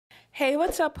Hey,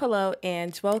 what's up? Hello,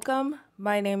 and welcome.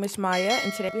 My name is Maya,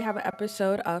 and today we have an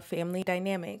episode of Family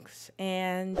Dynamics.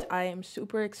 And I am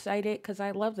super excited because I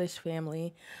love this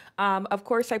family. Of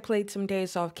course, I played some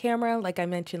days off camera, like I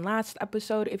mentioned last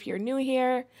episode. If you're new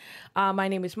here, my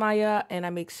name is Maya, and I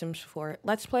make Sims for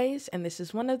Let's Plays, and this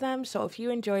is one of them. So if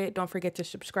you enjoy it, don't forget to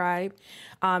subscribe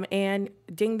and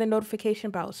ding the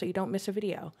notification bell so you don't miss a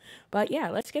video. But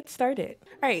yeah, let's get started.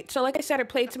 All right, so like I said, I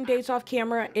played some days off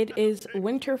camera. It is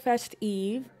Winterfest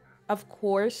Eve. Of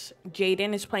course,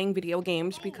 Jaden is playing video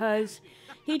games because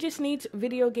he just needs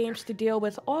video games to deal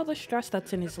with all the stress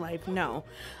that's in his life. No.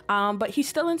 But he's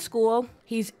still in school.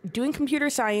 He's doing computer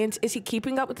science. Is he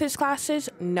keeping up with his classes?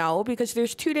 No, because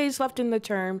there's 2 days left in the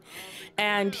term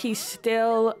and he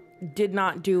still did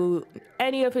not do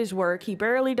any of his work. He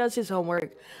barely does his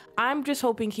homework. I'm just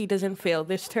hoping he doesn't fail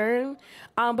this term,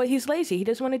 but he's lazy. He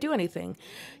doesn't want to do anything.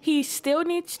 He still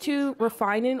needs to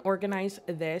refine and organize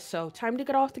this. So time to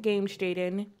get off the games,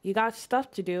 Jaden. You got stuff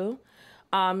to do.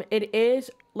 It is,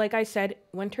 like I said,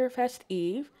 Winterfest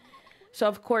Eve. So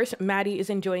of course, Maddie is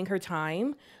enjoying her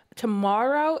time.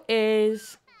 Tomorrow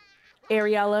is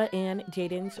Ariella and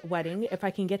Jaden's wedding, if I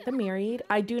can get them married.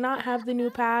 I do not have the new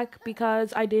pack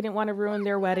because I didn't want to ruin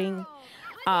their wedding.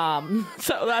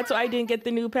 So that's why I didn't get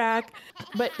the new pack.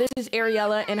 But this is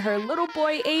Ariella and her little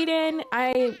boy Aiden.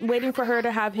 I'm waiting for her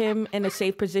to have him in a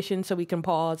safe position so we can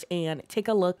pause and take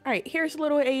a look. All right, here's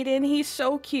little Aiden. He's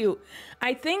so cute.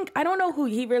 I don't know who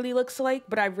he really looks like,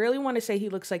 but I really want to say he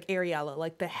looks like Ariella,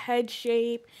 like the head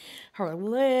shape, her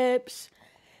lips.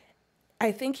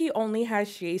 I think he only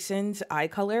has Jason's eye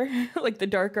color, like the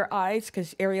darker eyes,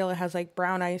 because Ariella has like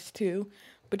brown eyes too,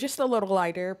 but just a little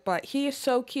lighter. But he is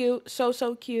so cute,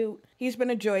 so cute. He's been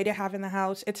a joy to have in the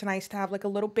house. It's nice to have like a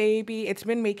little baby. It's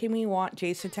been making me want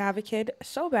Jason to have a kid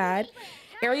so bad.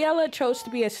 Ariella chose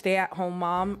to be a stay-at-home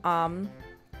mom.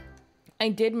 I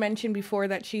did mention before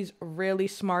that she's really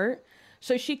smart,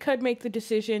 so she could make the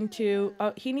decision to,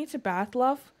 he needs a bath,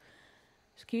 love.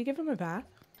 So can you give him a bath?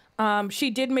 She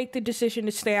did make the decision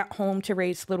to stay at home to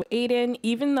raise little Aiden,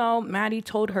 even though Maddie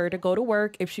told her to go to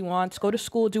work if she wants, go to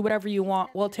school, do whatever you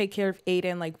want. We'll take care of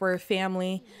Aiden, like we're a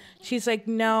family. She's like,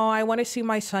 no, I want to see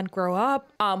my son grow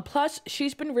up. Plus,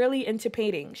 she's been really into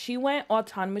painting. She went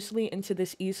autonomously into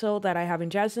this easel that I have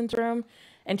in Jasmine's room,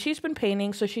 and she's been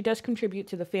painting, so she does contribute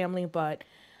to the family, but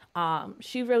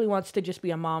she really wants to just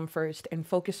be a mom first and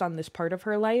focus on this part of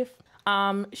her life.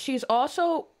 She's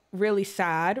also really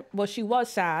sad. Well, she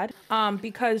was sad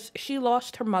because she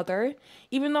lost her mother,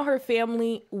 even though her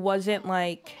family wasn't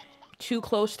like too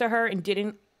close to her and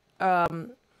didn't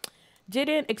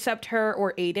accept her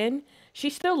or Aiden. She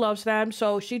still loves them,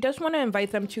 so she does want to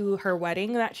invite them to her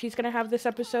wedding that she's gonna have this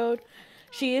episode.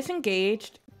 She is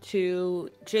engaged to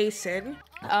Jason,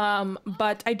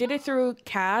 but I did it through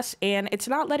Cass and it's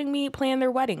not letting me plan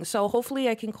their wedding, so hopefully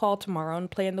I can call tomorrow and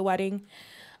plan the wedding.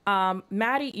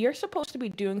 Maddie, you're supposed to be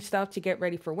doing stuff to get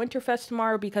ready for Winterfest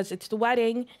tomorrow because it's the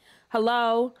wedding.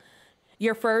 Hello,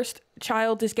 your first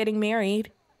child is getting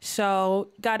married, so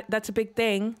that's a big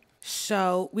thing.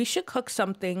 So we should cook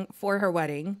something for her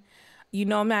wedding. You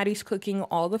know, Maddie's cooking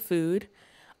all the food.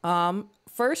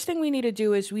 First thing we need to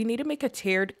do is we need to make a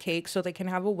tiered cake so they can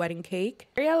have a wedding cake.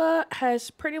 Ariella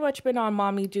has pretty much been on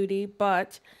mommy duty,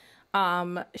 but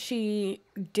she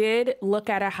did look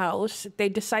at a house. They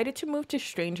decided to move to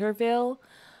Strangerville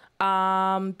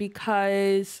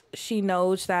because she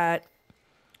knows that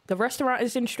the restaurant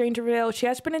is in Strangerville. She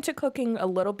has been into cooking a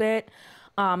little bit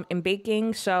and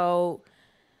baking, so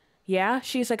yeah,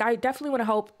 she's like, I definitely want to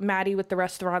help Maddie with the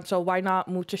restaurant, so why not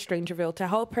move to Strangerville to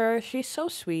help her? She's so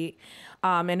sweet.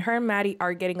 And her and Maddie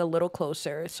are getting a little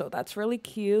closer, so that's really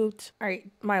cute. All right,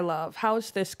 my love,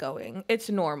 how's this going? It's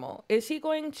normal. Is he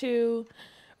going to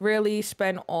really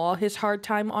spend all his hard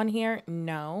time on here?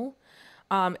 No.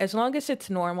 As long as it's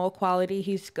normal quality,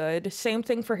 he's good. Same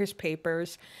thing for his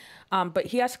papers. But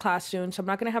he has class soon, so I'm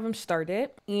not going to have him start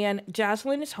it. And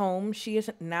Jaslyn is home. She is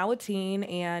now a teen,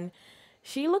 and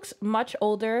she looks much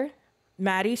older.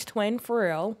 Maddie's twin, for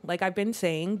real, like I've been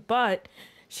saying, but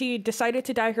she decided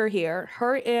to dye her hair.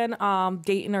 Her and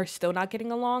Dayton are still not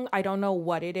getting along. I don't know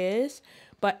what it is,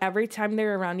 but every time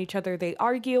they're around each other, they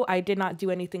argue. I did not do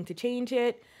anything to change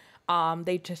it.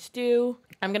 They just do.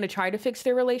 I'm going to try to fix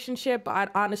their relationship,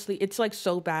 but honestly, it's like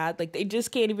so bad. Like they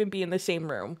just can't even be in the same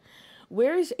room.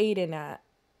 Where is Aiden at?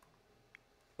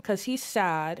 Because he's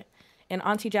sad and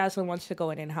Auntie Jaslyn wants to go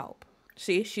in and help.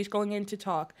 See, she's going in to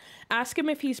talk. Ask him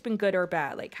if he's been good or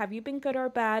bad. Like, have you been good or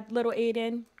bad, little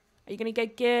Aiden? Are you going to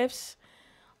get gifts?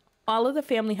 All of the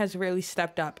family has really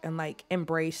stepped up and like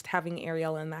embraced having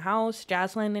Ariella in the house.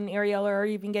 Jaslyn and Ariella are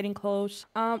even getting close.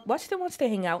 Weston wants to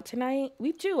hang out tonight.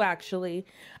 We do, actually.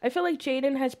 I feel like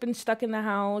Jaden has been stuck in the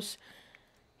house.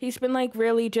 He's been like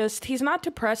really just, he's not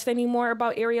depressed anymore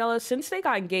about Ariella. Since they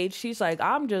got engaged, he's like,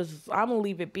 I'm gonna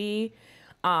leave it be.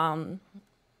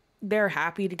 They're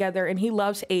happy together, and he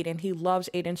loves Aiden. He loves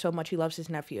Aiden so much. He loves his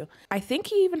nephew. I think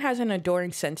he even has an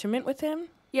adoring sentiment with him.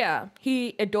 Yeah,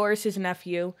 he adores his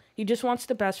nephew. He just wants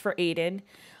the best for Aiden,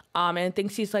 and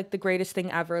thinks he's like the greatest thing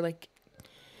ever. Like,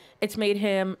 it's made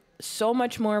him so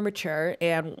much more mature,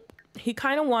 and he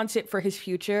kind of wants it for his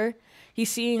future.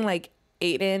 He's seeing like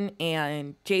Aiden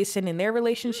and Jason in their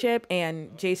relationship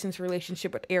and Jason's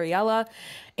relationship with Ariella.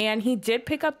 And he did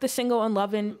pick up the single and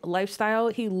loving lifestyle.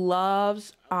 He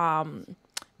loves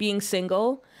being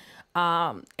single.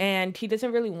 And he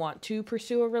doesn't really want to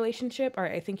pursue a relationship. All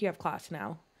right, I think you have class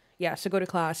now. Yeah, so go to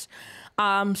class.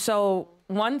 So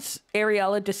once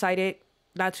Ariella decided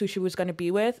that's who she was going to be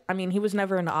with, I mean, he was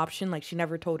never an option. Like, she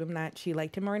never told him that she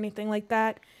liked him or anything like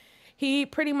that. He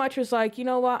pretty much was like, you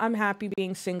know what? I'm happy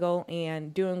being single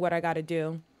and doing what I got to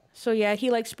do. So yeah, he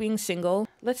likes being single.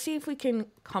 Let's see if we can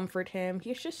comfort him.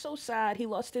 He's just so sad. He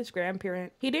lost his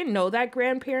grandparent. He didn't know that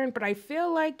grandparent, but I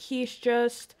feel like he's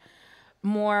just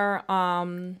more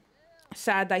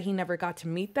sad that he never got to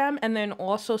meet them. And then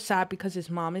also sad because his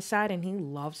mom is sad and he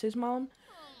loves his mom.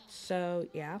 So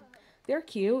yeah, they're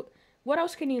cute. What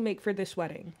else can you make for this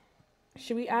wedding?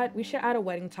 We should add a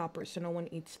wedding topper so no one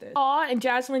eats this. Aw, and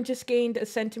Jaslyn just gained a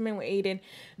sentiment with Aiden.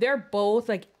 They're both,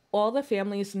 like, all the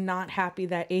family is not happy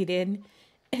that Aiden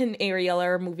and Ariella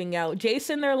are moving out.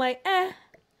 Jason, they're like,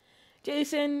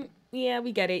 Jason, yeah,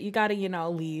 we get it. You gotta,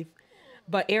 leave.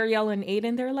 But Ariella and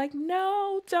Aiden, they're like,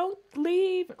 no, don't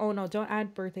leave. Oh, no, don't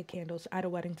add birthday candles. Add a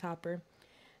wedding topper.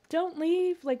 Don't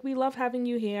leave. Like, we love having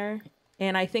you here.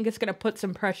 And I think it's gonna put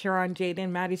some pressure on Jaden.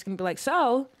 Maddie's gonna be like,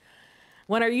 so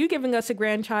when are you giving us a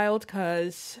grandchild?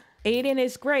 Because Aiden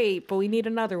is great, but we need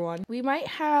another one. We might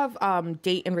have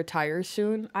date and retire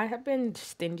soon. I have been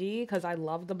stingy because I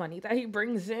love the money that he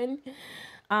brings in.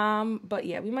 But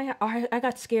yeah, we might have... Oh, I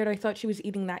got scared. I thought she was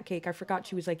eating that cake. I forgot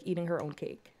she was like eating her own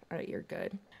cake. All right, you're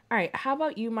good. All right, how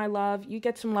about you, my love? You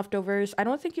get some leftovers. I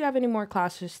don't think you have any more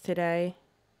classes today.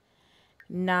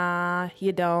 Nah,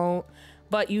 you don't.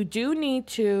 But you do need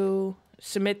to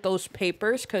submit those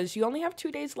papers because you only have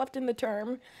 2 days left in the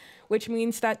term, which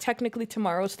means that technically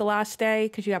tomorrow's the last day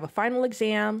because you have a final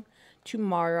exam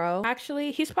tomorrow.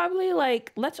 Actually, he's probably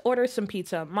like, let's order some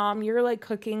pizza. Mom, you're like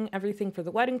cooking everything for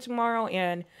the wedding tomorrow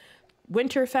and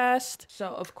Winterfest. So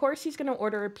of course he's gonna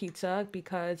order a pizza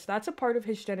because that's a part of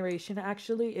his generation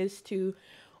actually, is to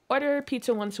order a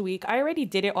pizza once a week. I already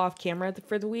did it off camera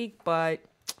for the week, but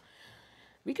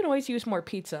we can always use more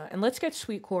pizza. And let's get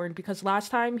sweet corn because last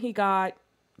time he got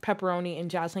pepperoni and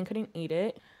Jaslyn couldn't eat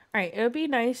it. All right, it would be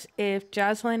nice if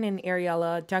Jaslyn and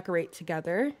Ariella decorate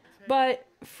together. But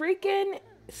freaking,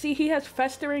 see, he has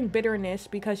festering bitterness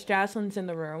because Jaslyn's in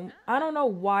the room. I don't know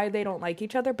why they don't like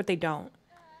each other, but they don't.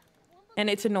 And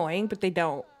it's annoying, but they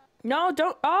don't. No,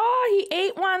 don't. Oh, he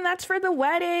ate one. That's for the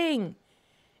wedding.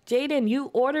 Jaden, you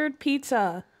ordered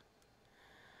pizza.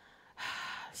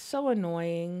 So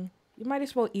annoying. You might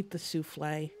as well eat the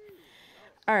souffle.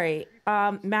 All right,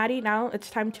 Maddie, now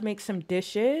it's time to make some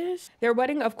dishes. Their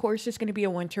wedding, of course, is going to be a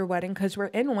winter wedding because we're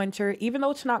in winter, even though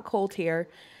it's not cold here.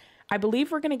 I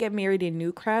believe we're going to get married in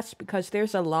Newcrest because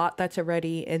there's a lot that's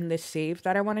already in this save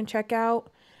that I want to check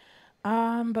out.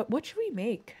 But what should we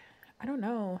make? I don't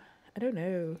know.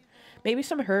 Maybe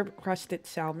some herb crusted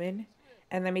salmon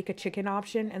and then make a chicken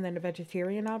option and then a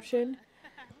vegetarian option.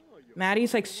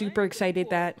 Maddie's like super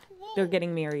excited that they're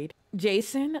getting married.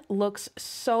 Jason looks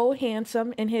so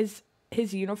handsome in his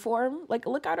uniform. Like,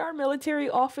 look at our military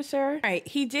officer. All right,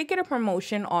 he did get a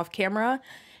promotion off camera.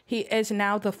 He is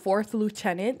now the 4th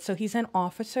lieutenant, so he's an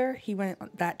officer. He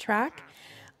went that track.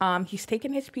 He's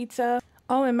taking his pizza.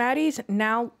 Oh, and Maddie's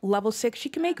now level 6. She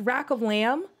can make rack of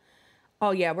lamb.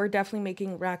 Oh yeah, we're definitely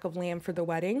making rack of lamb for the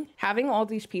wedding. Having all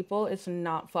these people is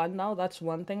not fun though. That's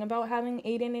one thing about having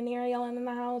Aiden and Ariella in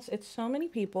the house. It's so many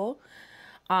people.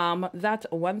 That's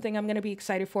one thing I'm going to be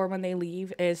excited for when they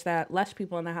leave, is that less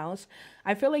people in the house.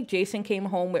 I feel like Jason came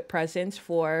home with presents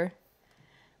for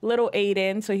little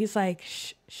Aiden. So he's like,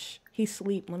 shh, shh, he's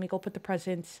asleep. Let me go put the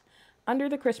presents under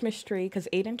the Christmas tree because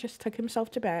Aiden just took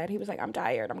himself to bed. He was like, I'm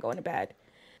tired. I'm going to bed.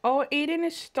 Oh, Aiden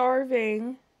is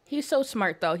starving. He's so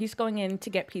smart though. He's going in to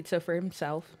get pizza for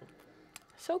himself.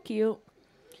 So cute.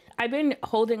 I've been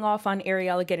holding off on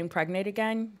Ariella getting pregnant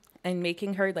again and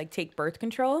making her like take birth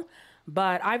control.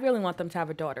 But I really want them to have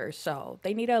a daughter, so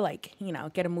they need to, like,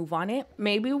 get a move on it.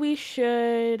 Maybe we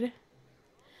should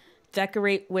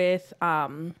decorate with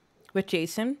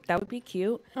Jason. That would be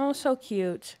cute. Oh, so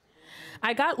cute.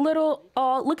 I got little,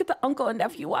 oh, look at the uncle and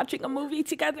nephew watching a movie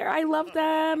together. I love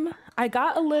them. I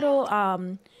got a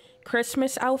little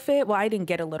Christmas outfit. Well, I didn't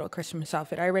get a little Christmas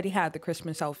outfit. I already had the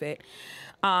Christmas outfit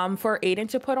for Aiden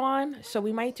to put on. So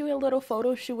we might do a little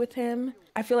photo shoot with him.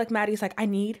 I feel like Maddie's like, I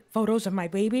need photos of my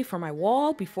baby for my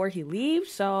wall before he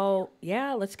leaves. So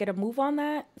yeah, let's get a move on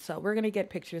that. So we're going to get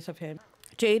pictures of him.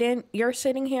 Jaden, you're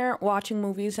sitting here watching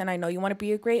movies, and I know you want to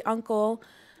be a great uncle,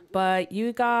 but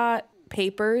you got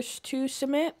papers to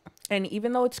submit. And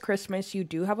even though it's Christmas, you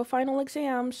do have a final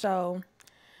exam. So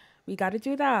we got to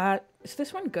do that. Is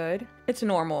this one good? It's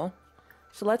normal.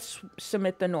 So let's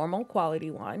submit the normal quality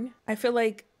one. I feel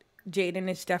like Jaden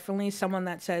is definitely someone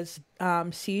that says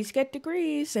C's get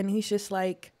degrees, and he's just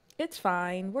like, it's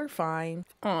fine, we're fine.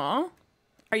 Aw.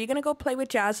 Are you gonna go play with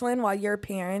Jaslyn while your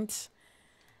parents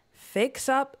fix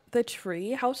up the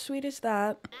tree? How sweet is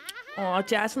that? Aw,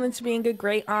 Jaslyn's being a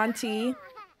great auntie.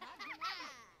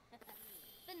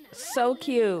 So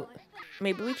cute.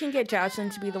 Maybe we can get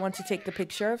Jaslyn to be the one to take the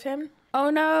picture of him.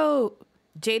 Oh no,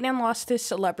 Jaden lost his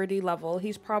celebrity level.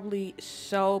 He's probably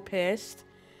so pissed.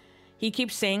 He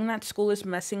keeps saying that school is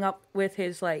messing up with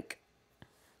his like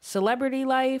celebrity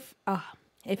life.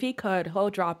 If he could,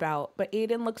 he'll drop out. But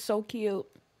Aiden looks so cute.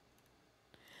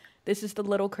 This is the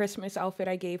little Christmas outfit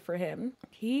I gave for him.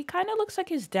 He kind of looks like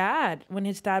his dad when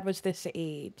his dad was this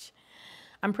age.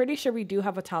 I'm pretty sure we do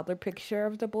have a toddler picture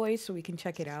of the boys, so we can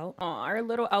check it out. Oh, our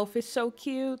little outfit's so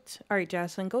cute. All right,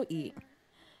 Jaslyn, go eat.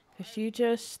 Because you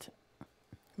just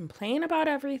complain about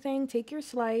everything. Take your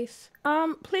slice.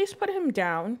 Please put him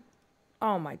down.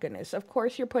 Oh my goodness. Of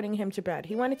course you're putting him to bed.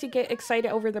 He wanted to get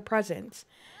excited over the presents.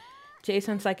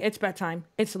 Jason's like, it's bedtime.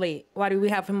 It's late. Why do we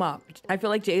have him up? I feel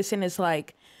like Jason is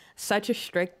like such a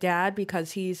strict dad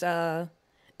because he's in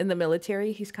the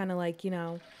military. He's kind of like, you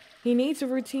know, he needs a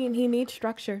routine. He needs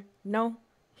structure. No,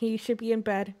 he should be in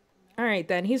bed. All right,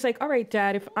 then. He's like, all right,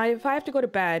 Dad, if I have to go to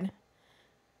bed,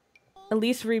 at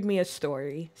least read me a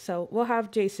story. So we'll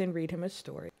have Jason read him a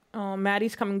story. Oh,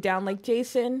 Maddie's coming down like,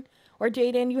 Jason or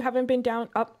Jaden, you haven't been down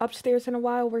upstairs in a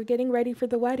while. We're getting ready for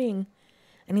the wedding.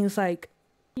 And he's like,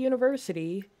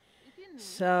 university.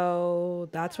 So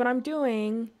that's what I'm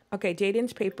doing. Okay,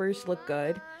 Jaden's papers look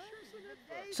good.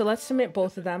 So let's submit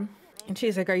both of them. And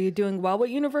she's like, are you doing well with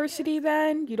university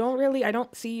then? You don't really, I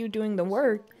don't see you doing the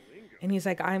work. And he's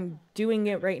like, I'm doing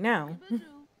it right now.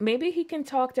 Maybe he can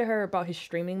talk to her about his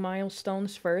streaming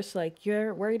milestones first. Like,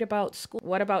 you're worried about school.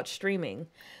 What about streaming?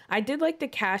 I did like the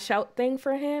cash out thing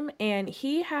for him. And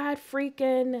he had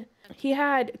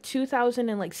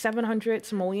 2,700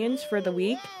 simoleons for the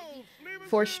week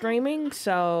for streaming.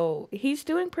 So he's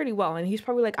doing pretty well. And he's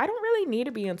probably like, I don't really need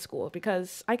to be in school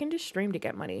because I can just stream to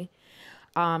get money.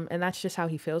 And that's just how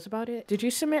he feels about it. Did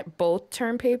you submit both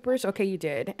term papers? Okay, you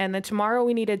did. And then tomorrow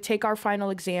we need to take our final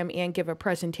exam and give a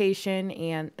presentation,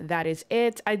 and that is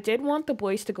it. I did want the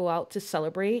boys to go out to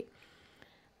celebrate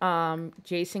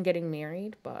Jason getting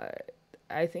married, but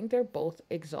I think they're both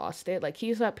exhausted. Like,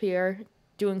 he's up here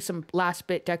doing some last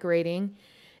bit decorating,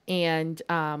 and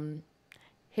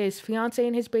his fiance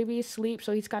and his baby is asleep,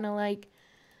 so he's kind of like,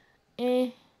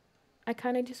 I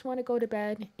kind of just want to go to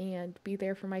bed and be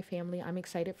there for my family. I'm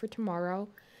excited for tomorrow.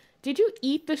 Did you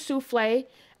eat the souffle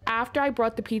after I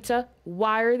brought the pizza?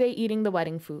 Why are they eating the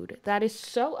wedding food? That is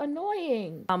so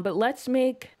annoying. But let's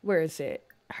make, where is it?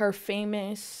 Her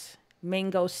famous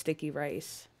mango sticky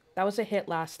rice. That was a hit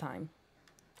last time.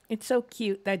 It's so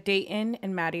cute that Dayton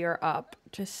and Maddie are up.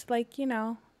 Just like, you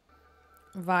know,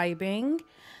 vibing.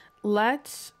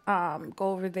 Let's go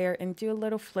over there and do a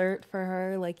little flirt for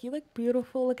her. Like, you look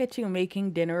beautiful. Look at you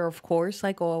making dinner, of course,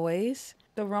 like always.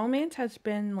 The romance has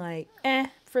been like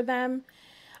for them.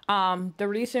 The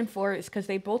reason for it is because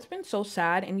they've both been so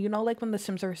sad, and you know, like when the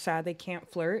Sims are sad, they can't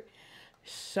flirt.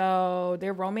 So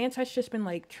their romance has just been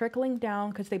like trickling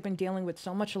down because they've been dealing with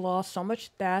so much loss, so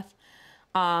much death,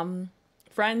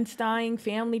 friends dying,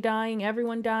 family dying,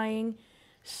 everyone dying.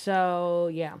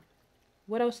 So yeah,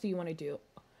 what else do you want to do?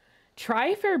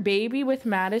 Try for a baby with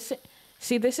Madison.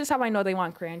 See, this is how I know they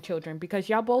want grandchildren, because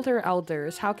y'all both are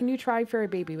elders. How can you try for a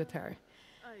baby with her?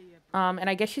 And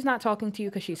I guess she's not talking to you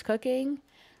because she's cooking,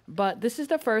 but this is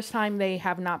the first time they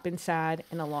have not been sad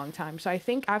in a long time. So I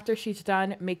think after she's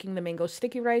done making the mango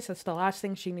sticky rice, that's the last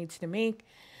thing she needs to make.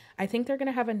 I think they're going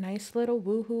to have a nice little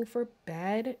woohoo for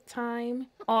bedtime.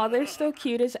 Oh, they're still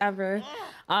cute as ever.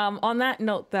 On that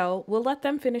note, though, we'll let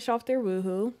them finish off their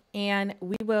woohoo, and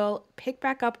we will pick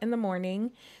back up in the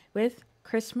morning with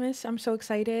Christmas. I'm so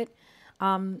excited.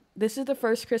 This is the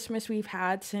first Christmas we've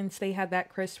had since they had that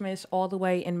Christmas all the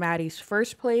way in Maddie's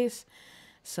first place.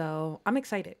 So I'm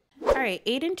excited. All right,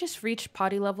 Aiden just reached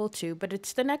potty level 2, but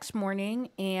it's the next morning,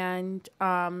 and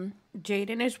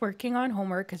Jaden is working on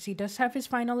homework because he does have his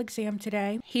final exam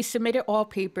today. He submitted all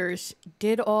papers,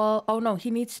 did all, oh no,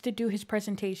 he needs to do his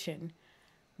presentation.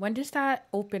 When does that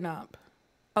open up?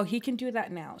 Oh, he can do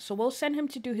that now. So we'll send him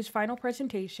to do his final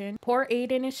presentation. Poor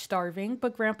Aiden is starving,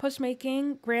 but Grandpa's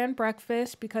making grand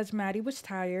breakfast because Maddie was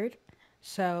tired.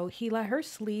 So he let her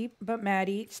sleep. But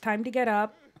Maddie, it's time to get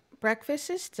up. Breakfast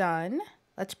is done.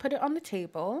 Let's put it on the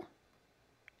table.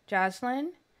 Jaslyn.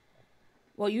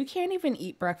 Well, you can't even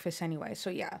eat breakfast anyway. So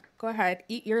yeah, go ahead.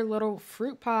 Eat your little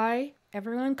fruit pie.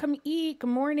 Everyone come eat. Good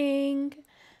morning.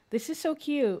 This is so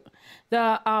cute.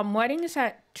 The wedding is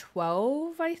at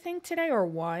 12, I think, today, or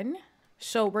 1.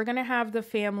 So we're going to have the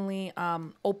family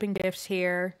open gifts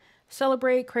here,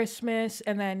 celebrate Christmas,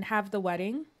 and then have the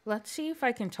wedding. Let's see if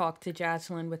I can talk to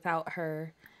Jaslyn without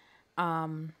her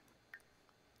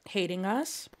hating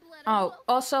us. Oh,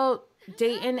 also,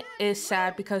 Dayton is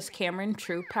sad because Cameron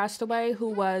Troop passed away, who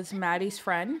was Maddie's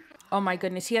friend. Oh my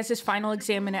goodness, he has his final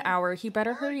exam in an hour. He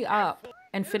better hurry up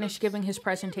and finish giving his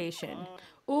presentation.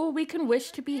 Oh, we can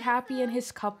wish to be happy in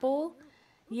his couple.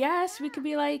 Yes, we could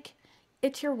be like,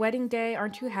 it's your wedding day.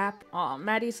 Aren't you happy? Oh,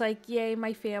 Maddie's like, yay,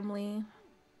 my family.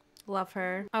 Love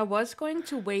her. I was going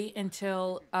to wait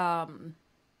until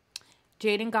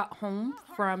Jaden got home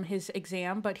from his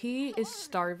exam, but he is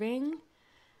starving.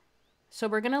 So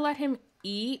we're going to let him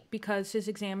eat because his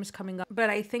exam is coming up. But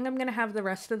I think I'm going to have the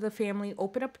rest of the family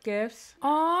open up gifts.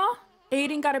 Aw,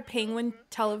 Aiden got a Penguin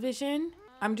television.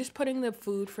 I'm just putting the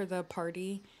food for the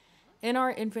party in our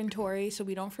inventory so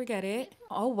we don't forget it.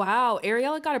 Oh, wow.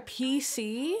 Ariella got a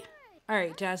PC. All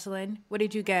right, Jaslyn, what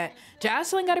did you get?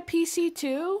 Jaslyn got a PC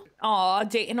too? Aw,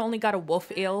 Dayton only got a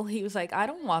wolf ale. He was like, I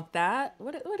don't want that.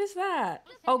 What is that?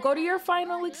 Oh, go to your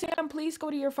final exam. Please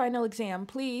go to your final exam.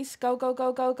 Please. Go, go,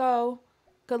 go, go, go.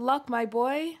 Good luck, my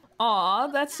boy. Aw,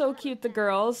 that's so cute. The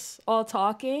girls all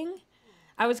talking.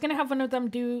 I was going to have one of them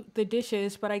do the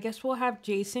dishes, but I guess we'll have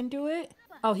Jason do it.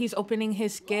 Oh, he's opening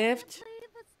his gift.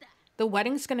 The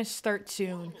wedding's gonna start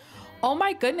soon. Oh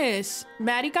my goodness.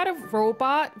 Maddie got a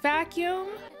robot vacuum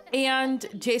and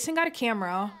Jason got a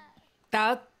camera.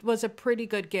 That was a pretty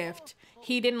good gift.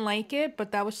 He didn't like it,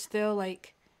 but that was still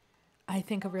like, I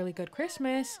think, a really good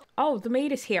Christmas. Oh, the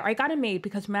maid is here. I got a maid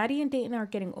because Maddie and Dayton are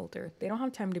getting older. They don't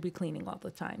have time to be cleaning all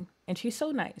the time. And she's so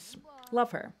nice.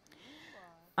 Love her.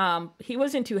 He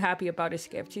wasn't too happy about his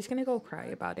gift. He's gonna go cry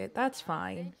about it. That's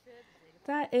fine.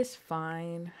 That is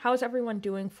fine. How's everyone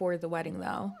doing for the wedding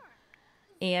though?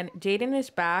 And Jaden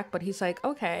is back, but he's like,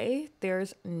 okay,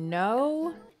 there's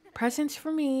no presents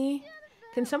for me.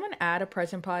 Can someone add a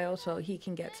present pile so he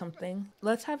can get something?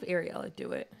 Let's have Ariella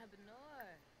do it.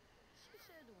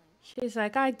 She's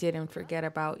like, I didn't forget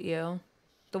about you.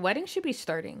 The wedding should be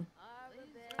starting.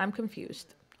 I'm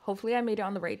confused. Hopefully I made it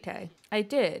on the right day. I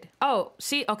did. Oh,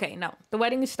 see, okay, no. The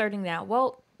wedding is starting now.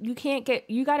 Well, you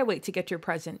gotta wait to get your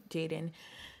present, Jaden.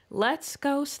 Let's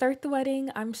go start the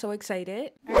wedding. I'm so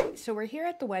excited. All right, so we're here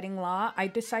at the wedding lot. I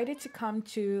decided to come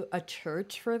to a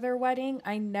church for their wedding.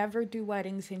 I never do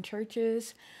weddings in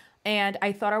churches. And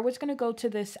I thought I was gonna go to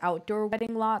this outdoor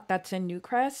wedding lot that's in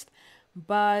Newcrest.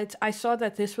 But I saw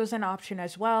that this was an option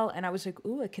as well. And I was like,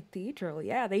 ooh, a cathedral.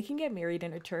 Yeah, they can get married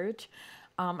in a church.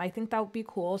 I think that would be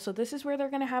cool. So this is where they're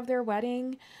gonna have their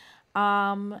wedding.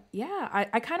 Yeah,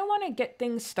 I kind of want to get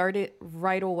things started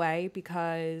right away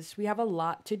because we have a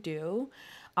lot to do.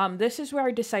 This is where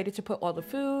I decided to put all the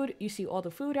food. You see all the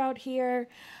food out here.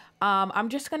 I'm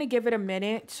just gonna give it a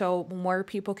minute so more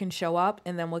people can show up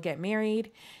and then we'll get married.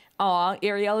 Aw,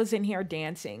 Ariella's in here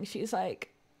dancing. She's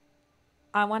like,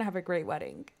 I want to have a great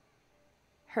wedding.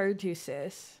 Heard you,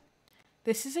 sis.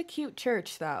 This is a cute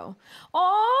church, though.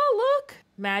 Oh, look.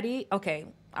 Maddie. Okay,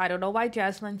 I don't know why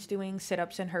Jaslyn's doing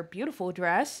sit-ups in her beautiful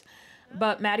dress,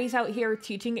 but Maddie's out here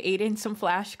teaching Aiden some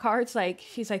flashcards. Like,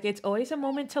 she's like, it's always a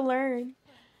moment to learn.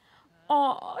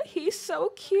 Oh, he's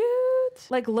so cute.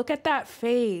 Like, look at that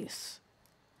face.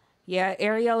 Yeah,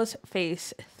 Ariella's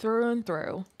face through and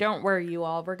through. Don't worry, you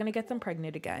all. We're going to get them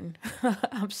pregnant again.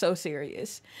 I'm so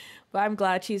serious. But I'm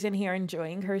glad she's in here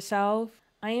enjoying herself.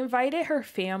 I invited her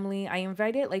family. I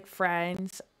invited like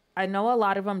friends. I know a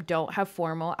lot of them don't have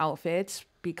formal outfits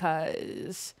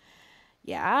because,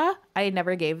 yeah, I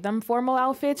never gave them formal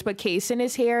outfits. But Kaysen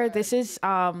is here. This is,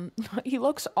 he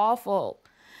looks awful.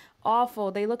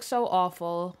 Awful. They look so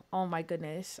awful. Oh my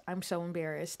goodness. I'm so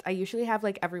embarrassed. I usually have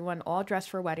like everyone all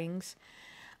dressed for weddings.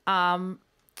 Can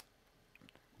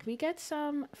we get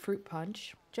some fruit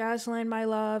punch? Jaslyn, my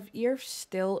love, you're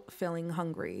still feeling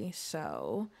hungry.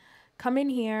 So come in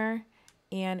here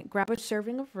and grab a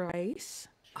serving of rice.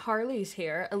 Harley's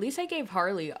here. At least I gave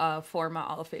Harley a formal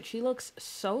outfit. She looks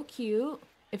so cute.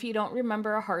 If you don't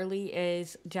remember, Harley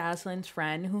is Jaslyn's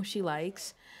friend who she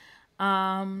likes.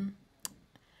 Um,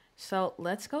 so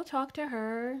let's go talk to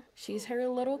her. She's her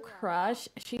little crush.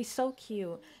 She's so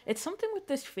cute. It's something with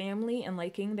this family and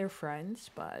liking their friends,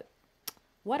 but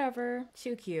whatever.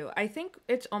 Too cute. I think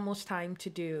it's almost time to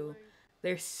do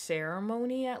their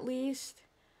ceremony at least.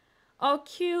 Oh,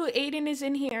 cute. Aiden is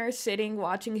in here sitting,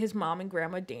 watching his mom and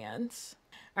grandma dance.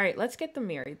 All right, let's get them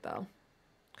married though,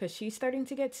 because she's starting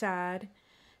to get sad,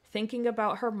 thinking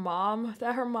about her mom,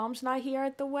 that her mom's not here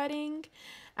at the wedding.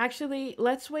 Actually,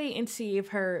 let's wait and see if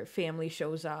her family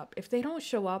shows up. If they don't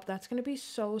show up, that's going to be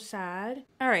so sad.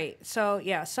 All right, so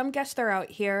yeah, some guests are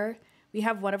out here. We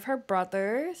have one of her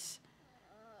brothers.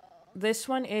 This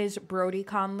one is Brody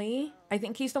Conley. I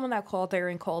think he's the one that called her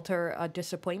and called her a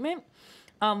disappointment.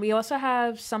 We also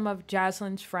have some of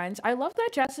Jaslyn's friends. I love that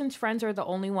Jaslyn's friends are the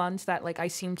only ones that like I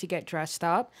seem to get dressed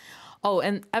up. Oh,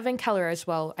 and Evan Keller as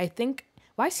well. I think,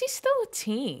 why is he still a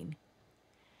teen?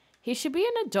 He should be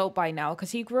an adult by now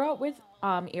because he grew up with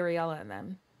Ariella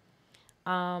and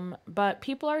them. But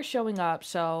people are showing up,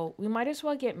 so we might as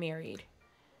well get married.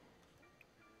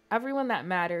 Everyone that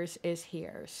matters is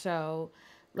here. So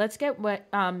let's get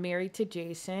married to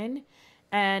Jason.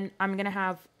 And I'm going to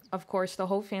have, of course, the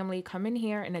whole family come in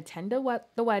here and attend the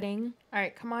wedding. All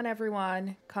right, come on,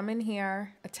 everyone. Come in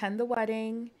here. Attend the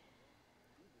wedding.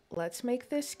 Let's make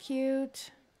this cute.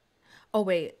 Oh,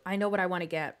 wait. I know what I want to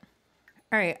get.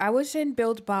 All right, I was in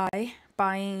Build Buy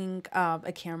buying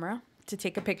a camera to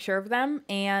take a picture of them.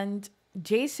 And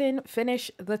Jason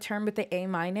finished the term with the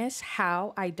A-.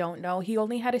 How? I don't know. He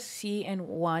only had a C in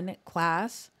one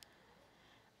class.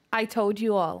 I told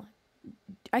you all.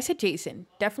 I said Jason,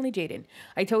 definitely Jaden.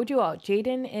 I told you all,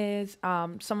 Jaden is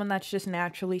someone that's just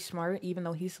naturally smart, even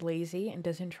though he's lazy and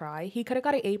doesn't try. He could have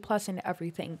got an A+ in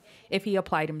everything if he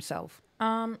applied himself.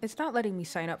 It's not letting me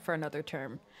sign up for another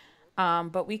term.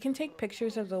 But we can take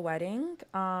pictures of the wedding.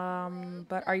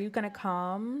 But are you gonna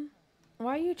come?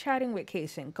 Why are you chatting with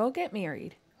Kason? Go get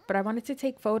married. But I wanted to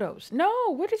take photos. No,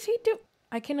 what does he do?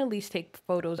 I can at least take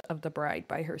photos of the bride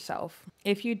by herself.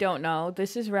 If you don't know,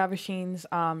 this is Ravishing's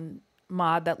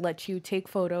mod that lets you take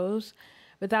photos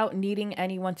without needing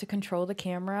anyone to control the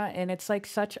camera, and it's like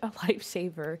such a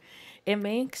lifesaver. It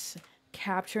makes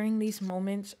capturing these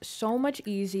moments so much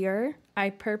easier. I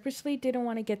purposely didn't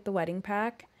want to get the wedding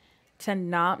pack to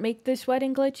not make this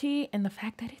wedding glitchy, and the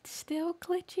fact that it's still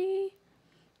glitchy.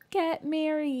 Get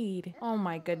married. Oh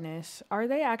my goodness. Are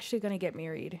they actually gonna get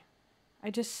married?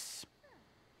 At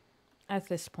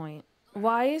this point,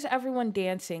 why is everyone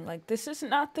dancing? Like, this is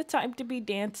not the time to be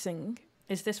dancing.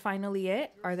 Is this finally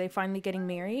it? Are they finally getting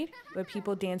married with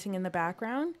people dancing in the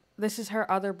background? This is her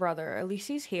other brother. At least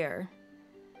he's here.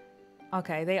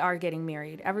 Okay, they are getting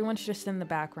married. Everyone's just in the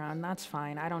background. That's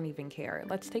fine. I don't even care.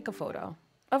 Let's take a photo.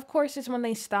 Of course, it's when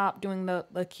they stop doing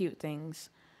the cute things.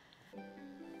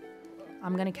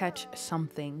 I'm gonna catch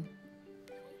something.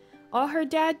 Oh, her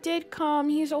dad did come.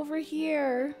 He's over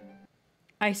here.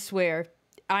 I swear,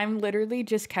 I'm literally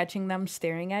just catching them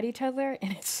staring at each other,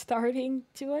 and it's starting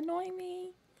to annoy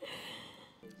me.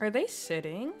 Are they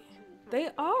sitting? They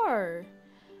are.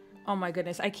 Oh my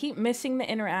goodness, I keep missing the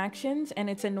interactions, and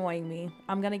it's annoying me.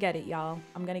 I'm gonna get it, y'all.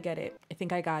 I'm gonna get it. I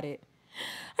think I got it.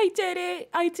 I did it!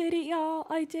 I did it, y'all.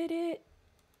 I did it.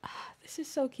 This is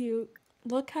so cute.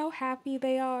 Look how happy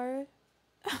they are.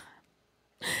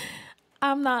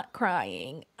 I'm not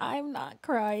crying. I'm not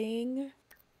crying.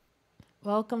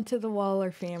 Welcome to the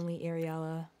Waller family,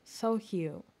 Ariella. So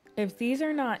cute. If these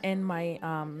are not in my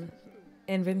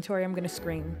inventory, I'm gonna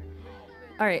scream.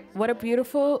 All right, what a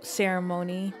beautiful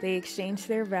ceremony. They exchanged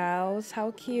their vows.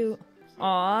 How cute.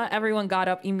 Aw, everyone got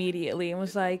up immediately and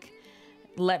was like,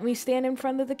 let me stand in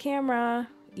front of the camera,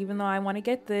 even though I want to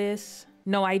get this.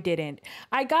 No, I didn't.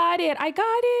 I got it. I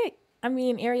got it. I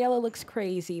mean, Ariella looks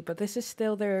crazy, but this is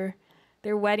still their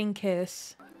wedding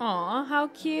kiss. Aw, how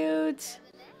cute.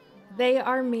 They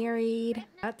are married.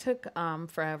 That took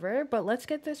forever, but let's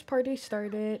get this party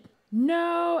started.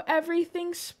 No,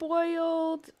 everything's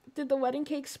spoiled. Did the wedding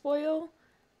cake spoil?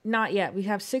 Not yet. We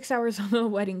have 6 hours on the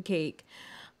wedding cake.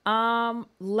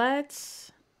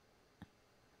 Let's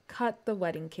cut the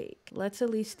wedding cake. Let's at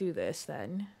least do this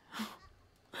then.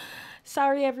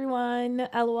 Sorry, everyone.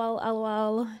 LOL,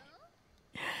 LOL.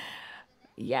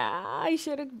 Yeah, I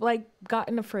should have like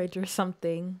gotten a fridge or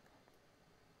something.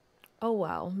 Oh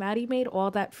wow, Maddie made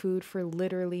all that food for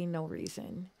literally no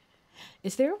reason.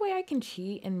 Is there a way I can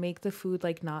cheat and make the food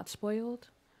like not spoiled?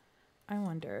 I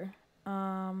wonder.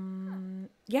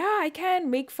 Yeah, I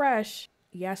can make fresh.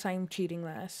 Yes, I'm cheating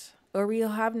this. or we'll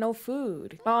have no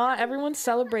food. Aw, everyone's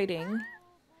celebrating.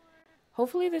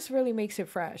 Hopefully this really makes it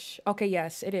fresh. Okay,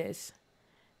 yes, it is.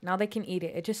 Now they can eat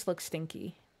it. It just looks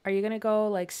stinky. Are you gonna go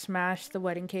like smash the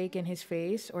wedding cake in his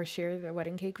face or share the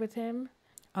wedding cake with him?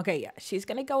 Okay, yeah, she's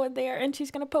gonna go in there and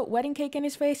she's gonna put wedding cake in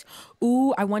his face.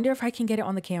 Ooh, I wonder if I can get it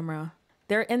on the camera.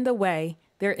 They're in the way.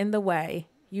 They're in the way.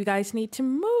 You guys need to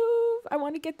move. I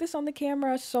want to get this on the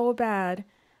camera so bad.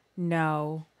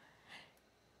 No.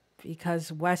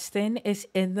 Because Weston is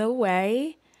in the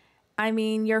way. I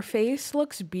mean, your face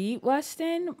looks beat,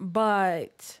 Weston,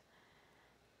 but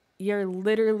you're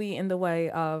literally in the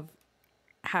way of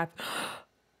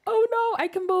Oh no, I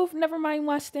can move. Never mind,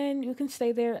 Weston. You can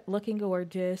stay there looking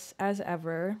gorgeous as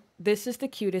ever. This is the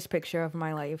cutest picture of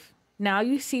my life. Now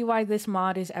you see why this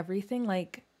mod is everything.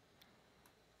 Like,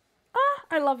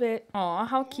 I love it. Aw,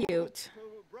 how cute.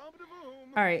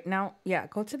 All right, now, yeah,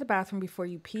 go to the bathroom before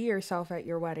you pee yourself at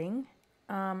your wedding.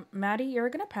 Maddie, you're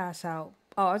gonna pass out.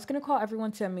 Oh, I was gonna call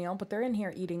everyone to a meal, but they're in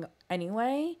here eating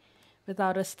anyway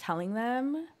without us telling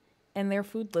them. And their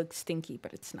food looks stinky,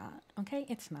 but it's not. Okay,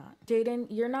 it's not. Jaden,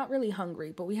 you're not really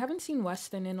hungry, but we haven't seen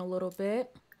Weston in a little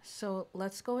bit. So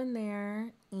let's go in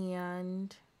there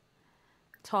and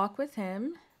talk with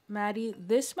him. Maddie,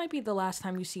 this might be the last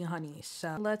time you see Honey.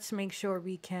 So let's make sure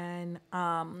we can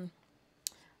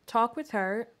talk with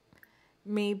her.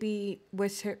 Maybe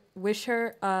wish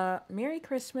her Merry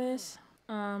Christmas.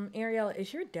 Ariella,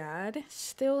 is your dad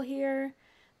still here?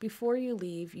 Before you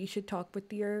leave, you should talk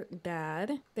with your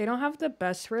dad. They don't have the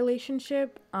best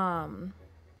relationship,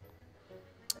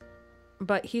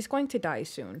 but he's going to die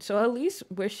soon. So at least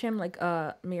wish him like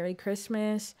a Merry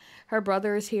Christmas. Her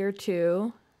brother is here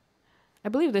too. I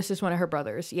believe this is one of her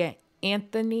brothers. Yeah,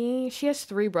 Anthony. She has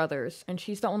 3 brothers and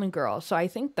she's the only girl. So I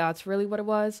think that's really what it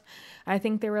was. I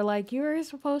think they were like, you're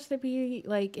supposed to be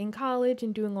like in college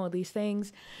and doing all these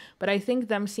things. But I think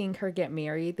them seeing her get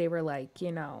married, they were like,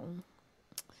 you know,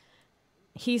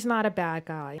 he's not a bad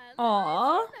guy.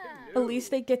 Aw, at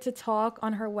least they get to talk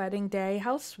on her wedding day.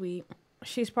 How sweet.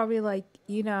 She's probably like,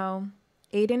 you know,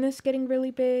 Aiden is getting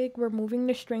really big. We're moving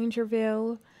to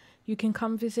Strangerville. You can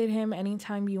come visit him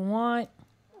anytime you want.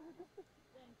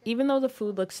 Even though the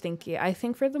food looks stinky, I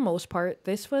think for the most part,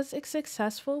 this was a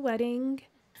successful wedding.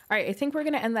 All right, I think we're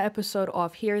going to end the episode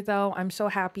off here, though. I'm so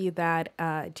happy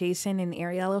that Jason and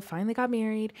Ariella finally got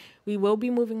married. We will be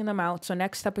moving them out, so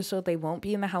next episode, they won't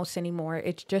be in the house anymore.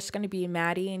 It's just going to be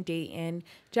Maddie and Dayton,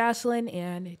 Jocelyn,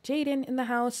 and Jaden in the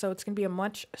house, so it's going to be a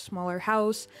much smaller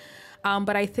house.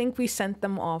 But I think we sent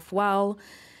them off well.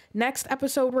 Next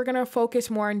episode, we're going to focus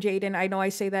more on Jaden. I know I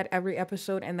say that every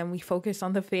episode and then we focus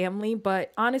on the family,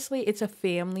 but honestly, it's a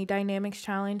family dynamics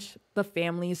challenge. The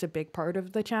family is a big part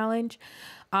of the challenge.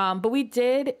 But we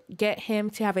did get him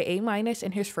to have an A-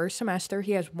 in his first semester.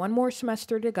 He has 1 more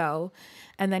semester to go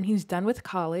and then he's done with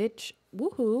college.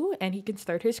 Woohoo. And he can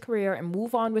start his career and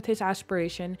move on with his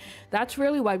aspiration. That's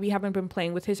really why we haven't been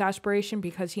playing with his aspiration,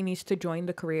 because he needs to join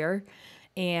the career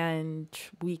and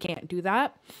we can't do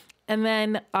that. And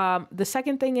then the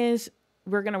second thing is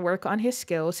we're going to work on his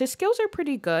skills. His skills are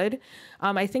pretty good.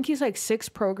 I think he's like 6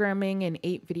 programming and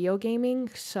 8 video gaming.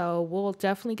 So we'll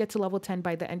definitely get to level 10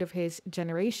 by the end of his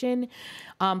generation.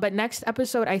 But next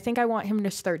episode, I think I want him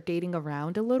to start dating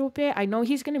around a little bit. I know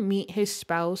he's going to meet his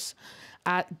spouse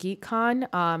at GeekCon.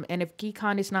 And if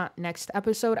GeekCon is not next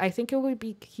episode, I think it would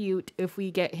be cute if we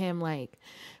get him like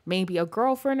maybe a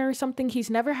girlfriend or something. He's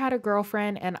never had a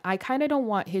girlfriend and I kind of don't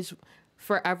want his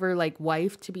forever like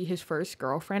wife to be his first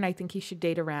girlfriend. I think he should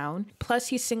date around. Plus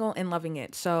he's single and loving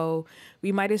it, so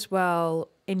we might as well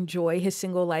enjoy his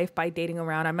single life by dating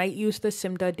around. I might use the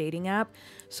Simda dating app,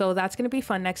 so that's gonna be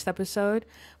fun next episode.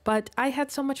 But I had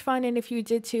so much fun, and if you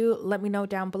did too, let me know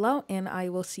down below and I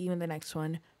will see you in the next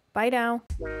one. Bye now.